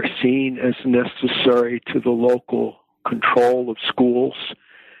boards are seen as necessary to the local control of schools,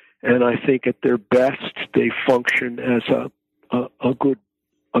 and I think at their best they function as a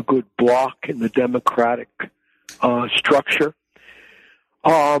good block in the democratic structure.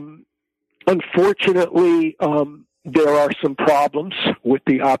 Unfortunately, there are some problems with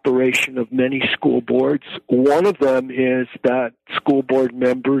the operation of many school boards. One of them is that school board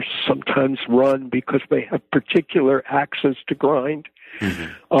members sometimes run because they have particular axes to grind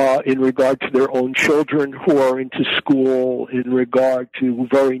in regard to their own children who are into school, in regard to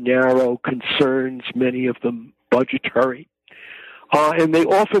very narrow concerns, many of them budgetary. And they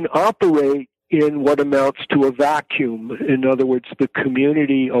often operate in what amounts to a vacuum. In other words, the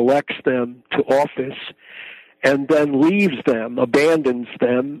community elects them to office and then leaves them, abandons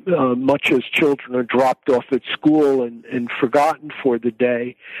them, much as children are dropped off at school and forgotten for the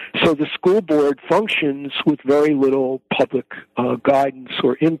day. So the school board functions with very little public guidance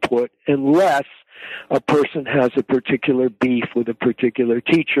or input unless a person has a particular beef with a particular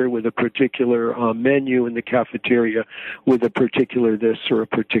teacher, with a particular menu in the cafeteria, with a particular this or a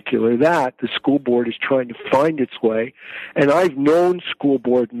particular that. The school board is trying to find its way. And I've known school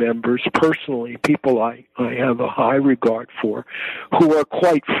board members personally, people I have a high regard for, who are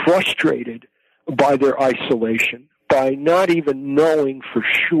quite frustrated by their isolation, by not even knowing for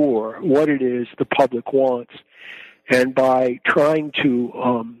sure what it is the public wants, and by trying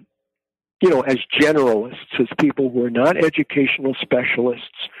to as generalists, as people who are not educational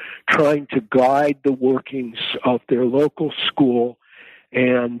specialists, trying to guide the workings of their local school,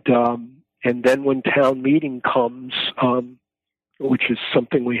 and then when town meeting comes, which is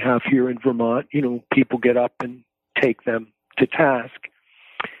something we have here in Vermont, people get up and take them to task.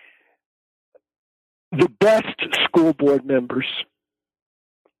 The best school board members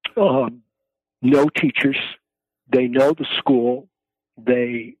know teachers, they know the school,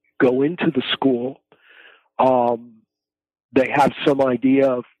 they go into the school, they have some idea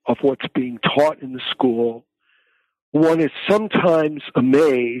of what's being taught in the school. One is sometimes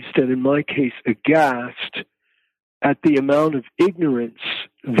amazed, and in my case aghast, at the amount of ignorance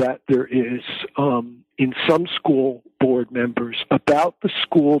that there is in some school board members about the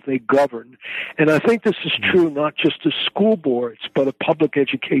school they govern. And I think this is true not just of school boards, but of public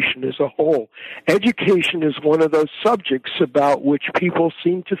education as a whole. Education is one of those subjects about which people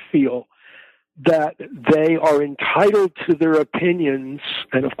seem to feel that they are entitled to their opinions,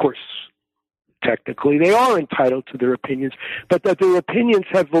 and of course, technically they are entitled to their opinions, but that their opinions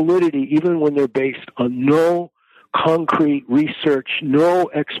have validity even when they're based on no concrete research,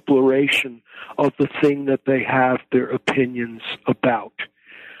 no exploration of the thing that they have their opinions about.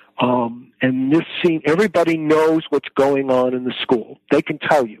 And this scene, everybody knows what's going on in the school. They can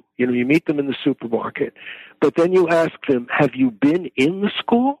tell you. You meet them in the supermarket, but then you ask them, have you been in the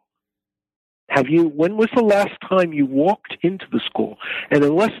school? When was the last time you walked into the school? And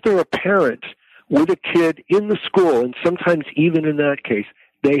unless they're a parent with a kid in the school, and sometimes even in that case,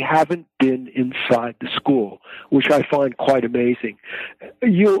 they haven't been inside the school, which I find quite amazing.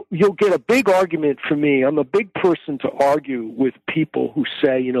 You'll get a big argument from me. I'm a big person to argue with people who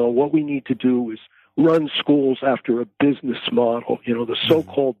say, what we need to do is run schools after a business model. The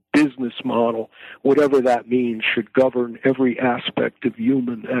so-called business model, whatever that means, should govern every aspect of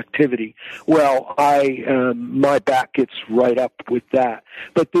human activity. Well, my back gets right up with that.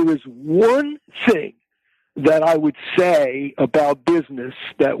 But there is one thing that I would say about business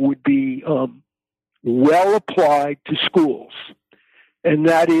that would be well applied to schools, And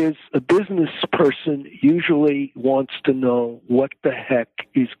that is, a business person usually wants to know what the heck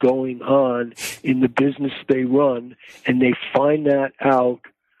is going on in the business they run, and they find that out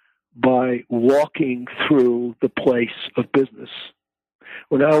by walking through the place of business.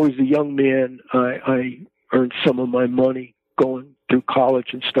 When I was a young man, I earned some of my money going through college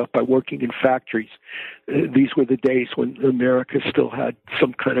and stuff by working in factories. These were the days when America still had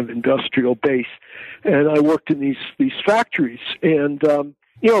some kind of industrial base. And I worked in these factories. And,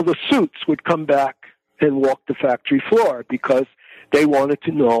 the suits would come back and walk the factory floor because they wanted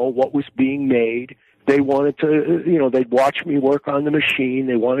to know what was being made. They wanted to, they'd watch me work on the machine.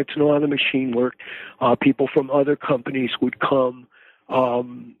 They wanted to know how the machine worked. People from other companies would come.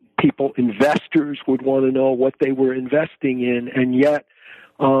 Investors would want to know what they were investing in. And yet,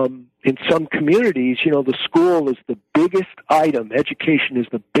 in some communities, the school is the biggest item. Education is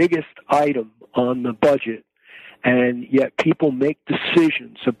the biggest item on the budget. And yet people make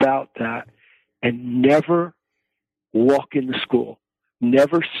decisions about that and never walk in the school,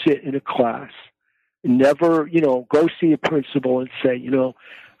 never sit in a class, never, go see a principal and say,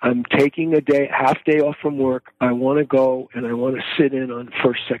 I'm taking half day off from work. I want to go and I want to sit in on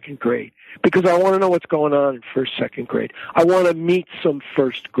first, second grade because I want to know what's going on in first, second grade. I want to meet some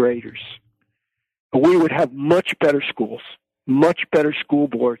first graders. We would have much better schools, much better school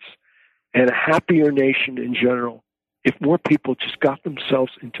boards, and a happier nation in general if more people just got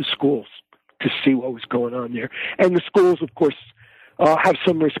themselves into schools to see what was going on there. And the schools, of course, have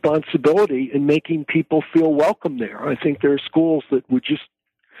some responsibility in making people feel welcome there. I think there are schools that would just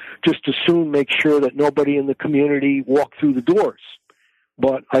as soon make sure that nobody in the community walked through the doors.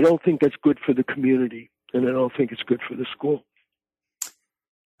 But I don't think that's good for the community, and I don't think it's good for the school.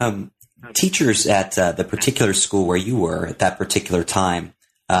 Teachers at the particular school where you were at that particular time,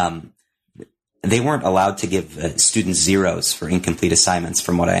 they weren't allowed to give students zeros for incomplete assignments,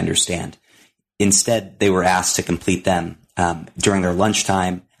 from what I understand. Instead, they were asked to complete them during their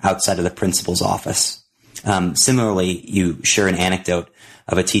lunchtime outside of the principal's office. Similarly, you share an anecdote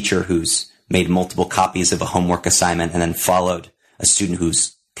of a teacher who's made multiple copies of a homework assignment and then followed a student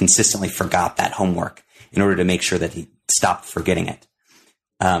who's consistently forgot that homework in order to make sure that he stopped forgetting it.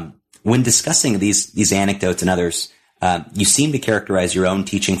 When discussing these anecdotes and others, you seem to characterize your own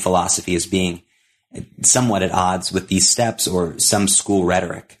teaching philosophy as being somewhat at odds with these steps or some school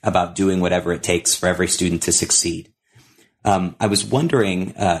rhetoric about doing whatever it takes for every student to succeed. I was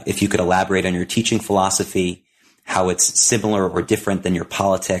wondering if you could elaborate on your teaching philosophy, how it's similar or different than your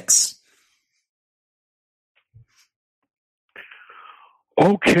politics.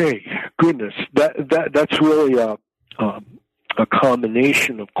 Okay, goodness, that's really a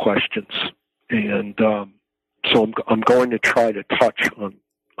combination of questions, and so I'm going to try to touch on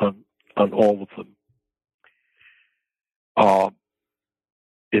all of them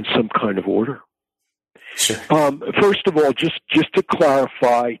in some kind of order. Sure. First of all, just to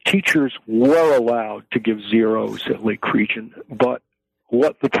clarify, teachers were allowed to give zeros at Lake Region, but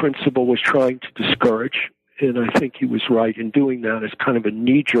what the principal was trying to discourage, and I think he was right in doing that, is kind of a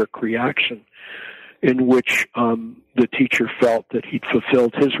knee-jerk reaction in which the teacher felt that he'd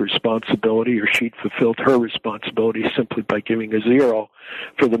fulfilled his responsibility or she'd fulfilled her responsibility simply by giving a zero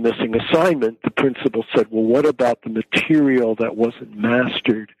for the missing assignment. The principal said, well, what about the material that wasn't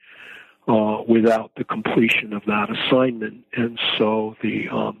mastered without the completion of that assignment? And so the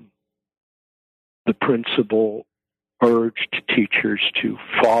principal urged teachers to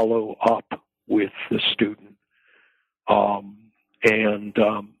follow up with the student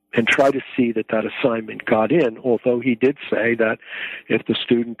and try to see that assignment got in, although he did say that if the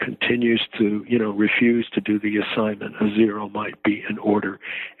student continues to, refuse to do the assignment, a zero might be in order.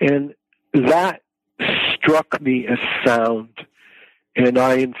 And that struck me as sound. And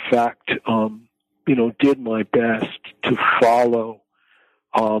I, in fact, did my best to follow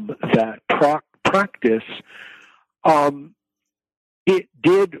that practice. It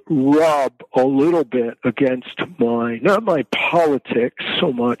did rub a little bit against not my politics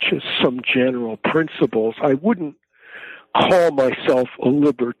so much as some general principles. I wouldn't call myself a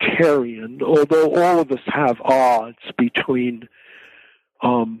libertarian, although all of us have odds between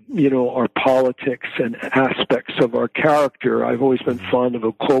our politics and aspects of our character. I've always been fond of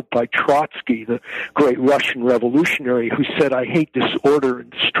a quote by Trotsky, the great Russian revolutionary, who said, I hate disorder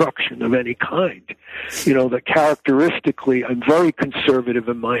and destruction of any kind. That characteristically, I'm very conservative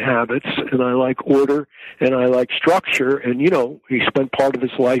in my habits, and I like order, and I like structure, and, he spent part of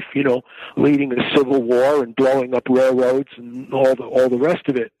his life, leading a civil war and blowing up railroads and all the rest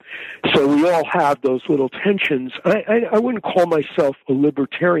of it. So we all have those little tensions. I wouldn't call myself a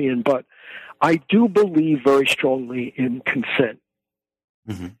libertarian, but I do believe very strongly in consent.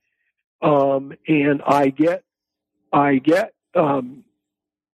 And I get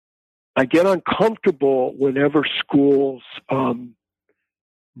uncomfortable whenever schools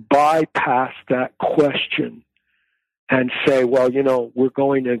bypass that question and say, well, we're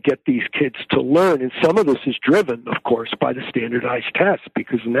going to get these kids to learn. And some of this is driven, of course, by the standardized test,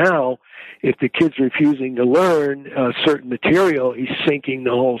 because now if the kid's refusing to learn a certain material, he's sinking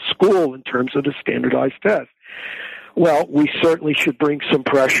the whole school in terms of the standardized test. Well, we certainly should bring some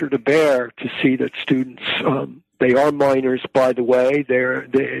pressure to bear to see that students, they are minors, by the way. They're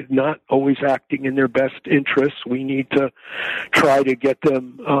not always acting in their best interests. We need to try to get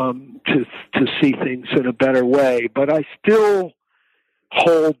them to see things in a better way. But I still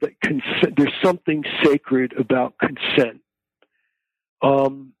hold that there's something sacred about consent.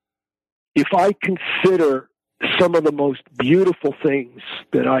 If I consider some of the most beautiful things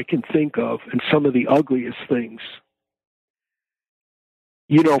that I can think of and some of the ugliest things,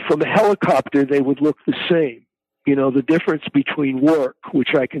 from a helicopter, they would look the same. The difference between work,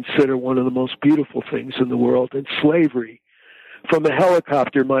 which I consider one of the most beautiful things in the world, and slavery, from a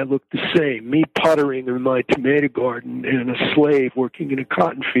helicopter might look the same. Me puttering in my tomato garden and a slave working in a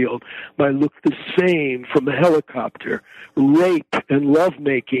cotton field might look the same from a helicopter. Rape and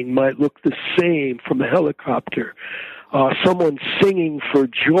lovemaking might look the same from a helicopter. Someone singing for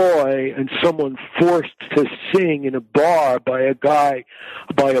joy and someone forced to sing in a bar by a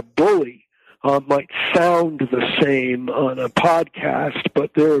bully might sound the same on a podcast,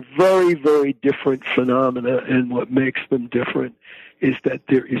 but they're very, very different phenomena, and what makes them different is that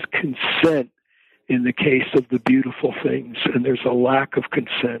there is consent in the case of the beautiful things, and there's a lack of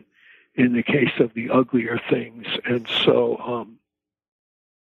consent in the case of the uglier things. And so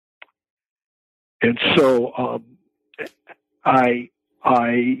I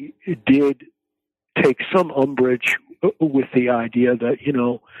did take some umbrage with the idea that,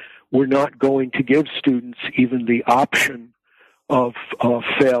 we're not going to give students even the option of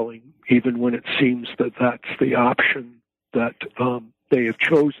failing, even when it seems that that's the option that they have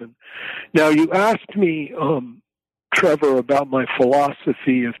chosen. Now, you asked me, Trevor, about my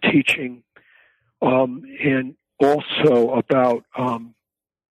philosophy of teaching, and also about, I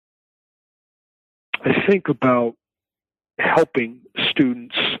think about helping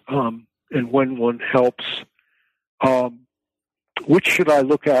students, and when one helps, which should I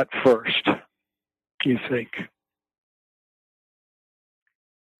look at first, do you think?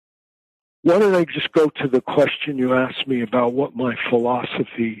 Why don't I just go to the question you asked me about what my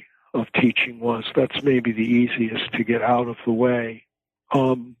philosophy of teaching was? That's maybe the easiest to get out of the way.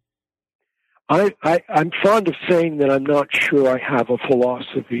 I'm fond of saying that I'm not sure I have a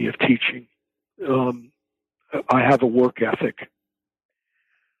philosophy of teaching. I have a work ethic.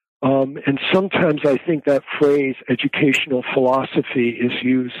 And sometimes I think that phrase, educational philosophy, is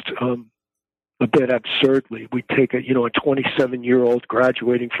used a bit absurdly. We take a 27-year-old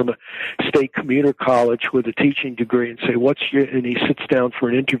graduating from a state commuter college with a teaching degree and say, and he sits down for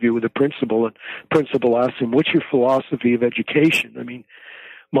an interview with the principal, and the principal asks him, what's your philosophy of education? I mean,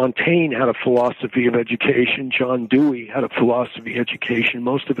 Montaigne had a philosophy of education. John Dewey had a philosophy of education.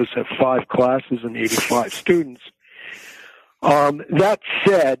 Most of us have 5 classes and 85 students. That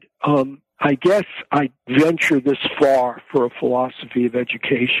said, I guess I venture this far for a philosophy of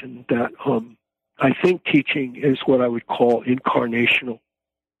education that I think teaching is what I would call incarnational.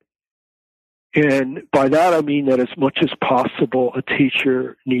 And by that I mean that as much as possible, a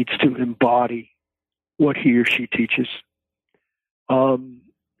teacher needs to embody what he or she teaches.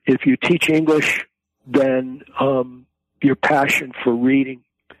 If you teach English, then your passion for reading,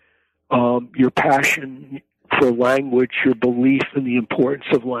 your passion for language, your belief in the importance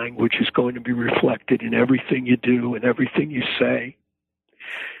of language is going to be reflected in everything you do and everything you say.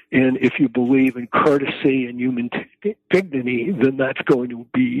 And if you believe in courtesy and human dignity, then that's going to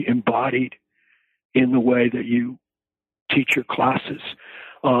be embodied in the way that you teach your classes.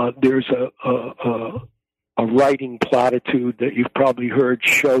 There's a writing platitude that you've probably heard,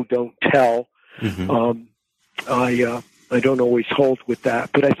 show, don't tell. Mm-hmm. I don't always hold with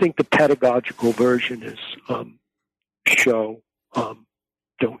that, but I think the pedagogical version is show, don't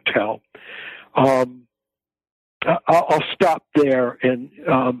tell. I'll stop there, and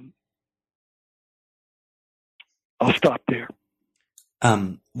I'll stop there.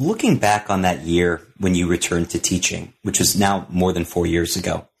 Looking back on that year when you returned to teaching, which is now more than 4 years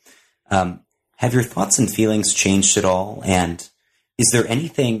ago, have your thoughts and feelings changed at all? And is there any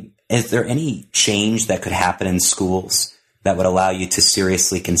change that could happen in schools that would allow you to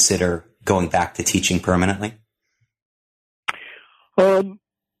seriously consider going back to teaching permanently?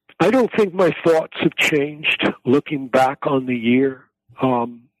 I don't think my thoughts have changed looking back on the year.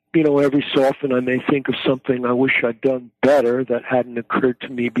 Every so often I may think of something I wish I'd done better that hadn't occurred to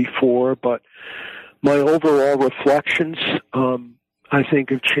me before, but my overall reflections, I think,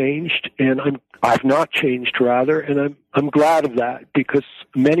 have changed, and I've not changed, rather, and I'm glad of that, because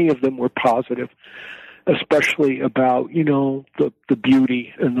many of them were positive, especially about, the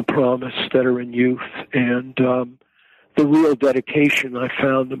beauty and the promise that are in youth, and the real dedication I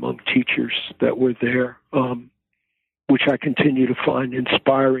found among teachers that were there, which I continue to find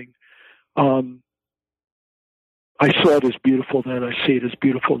inspiring. I saw it as beautiful then. I see it as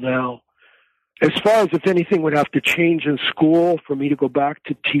beautiful now. As far as if anything would have to change in school for me to go back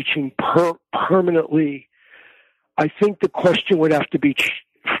to teaching permanently, I think the question would have to be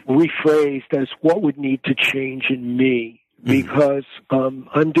rephrased as what would need to change in me, because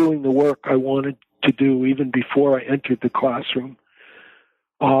I'm doing the work I wanted to do even before I entered the classroom,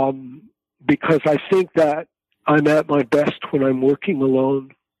 because I think that I'm at my best when I'm working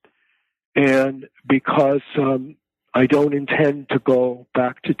alone, and because I don't intend to go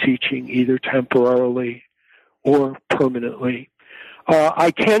back to teaching either temporarily or permanently.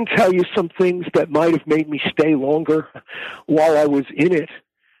 I can tell you some things that might have made me stay longer while I was in it,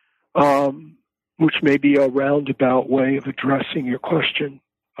 which may be a roundabout way of addressing your question.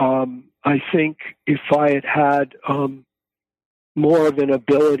 I think if I had had more of an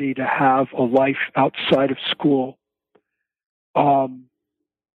ability to have a life outside of school,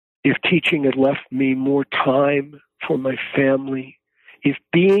 if teaching had left me more time for my family, if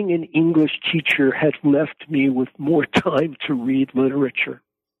being an English teacher had left me with more time to read literature,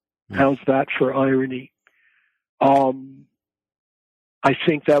 how's that for irony? I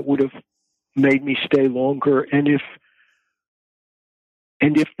think that would have made me stay longer. And if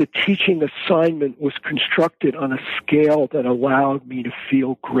the teaching assignment was constructed on a scale that allowed me to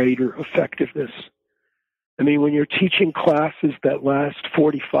feel greater effectiveness. I mean, when you're teaching classes that last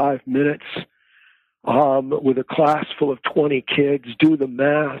 45 minutes, with a class full of 20 kids, do the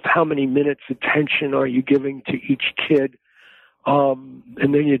math. How many minutes attention are you giving to each kid? And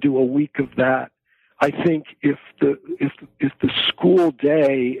then you do a week of that. I think if the school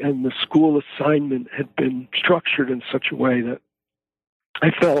day and the school assignment had been structured in such a way that I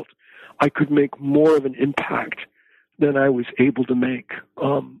felt I could make more of an impact than I was able to make,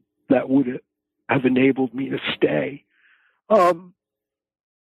 that would have enabled me to stay.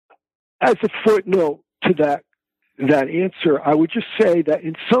 As a footnote to that answer, I would just say that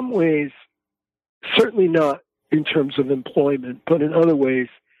in some ways, certainly not in terms of employment, but in other ways,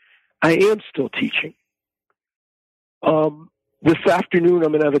 I am still teaching. This afternoon,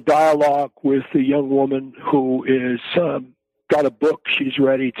 I'm going to have a dialogue with a young woman who is got a book she's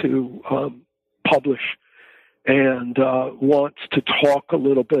ready to publish, and wants to talk a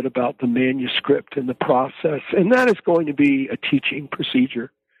little bit about the manuscript and the process, and that is going to be a teaching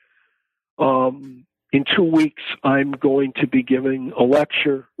procedure. In 2 weeks, I'm going to be giving a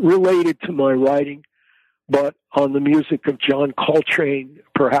lecture related to my writing, but on the music of John Coltrane,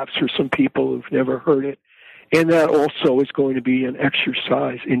 perhaps for some people who've never heard it. And that also is going to be an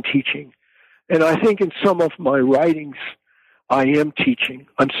exercise in teaching. And I think in some of my writings, I am teaching.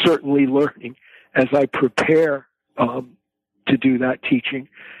 I'm certainly learning as I prepare to do that teaching.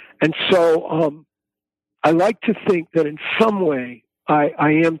 And so I like to think that in some way I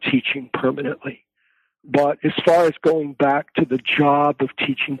am teaching permanently. But as far as going back to the job of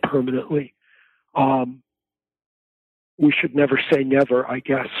teaching permanently, we should never say never, I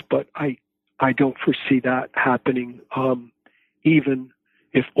guess, but I don't foresee that happening, even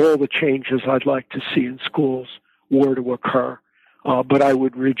if all the changes I'd like to see in schools were to occur. But I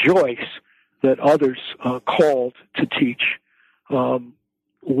would rejoice that others called to teach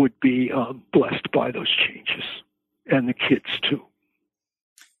would be blessed by those changes, and the kids too.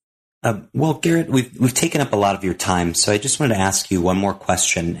 Well, Garrett, we've taken up a lot of your time, so I just wanted to ask you one more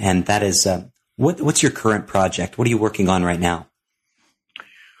question, and that is, what's your current project? What are you working on right now?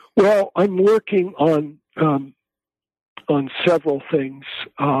 Well, I'm working on several things,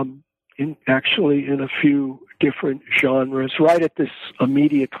 in a few different genres. Right at this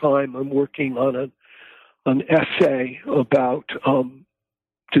immediate time, I'm working on an essay about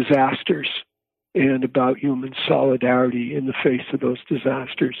disasters and about human solidarity in the face of those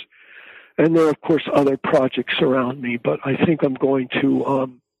disasters. And there are, of course, other projects around me, but I think I'm going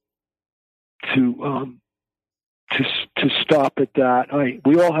to stop at that.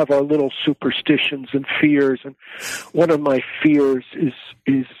 We all have our little superstitions and fears, and one of my fears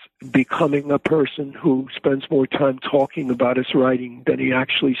is becoming a person who spends more time talking about his writing than he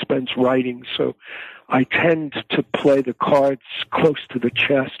actually spends writing. So I tend to play the cards close to the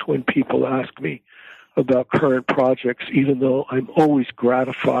chest when people ask me about current projects, even though I'm always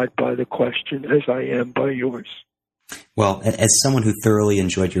gratified by the question, as I am by yours. Well, as someone who thoroughly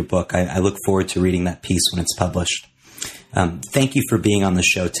enjoyed your book, I look forward to reading that piece when it's published. Thank you for being on the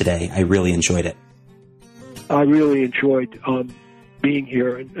show today. I really enjoyed it. I really enjoyed being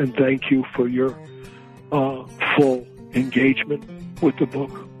here, and thank you for your full engagement with the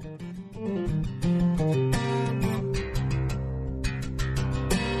book.